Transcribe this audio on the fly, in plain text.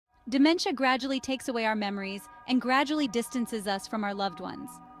Dementia gradually takes away our memories and gradually distances us from our loved ones.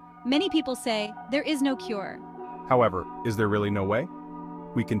 Many people say there is no cure. However, is there really no way?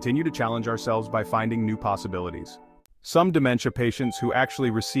 We continue to challenge ourselves by finding new possibilities. Some dementia patients who actually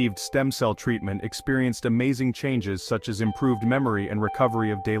received stem cell treatment experienced amazing changes such as improved memory and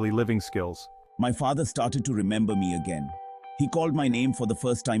recovery of daily living skills. My father started to remember me again. He called my name for the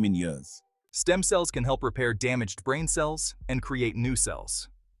first time in years. Stem cells can help repair damaged brain cells and create new cells.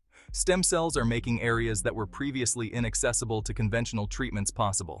 Stem cells are making areas that were previously inaccessible to conventional treatments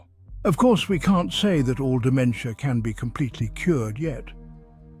possible. Of course, we can't say that all dementia can be completely cured yet.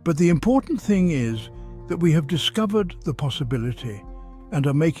 But the important thing is that we have discovered the possibility and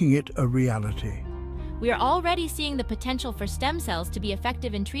are making it a reality. We are already seeing the potential for stem cells to be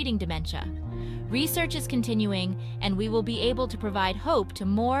effective in treating dementia. Research is continuing, and we will be able to provide hope to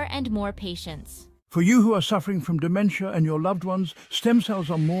more and more patients. For you who are suffering from dementia and your loved ones, stem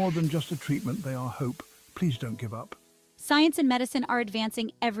cells are more than just a treatment, they are hope. Please don't give up. Science and medicine are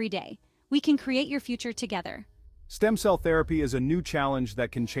advancing every day. We can create your future together. Stem cell therapy is a new challenge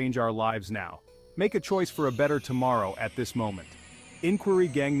that can change our lives now. Make a choice for a better tomorrow at this moment. Inquiry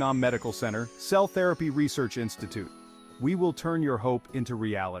Gangnam Medical Center, Cell Therapy Research Institute. We will turn your hope into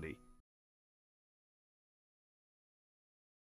reality.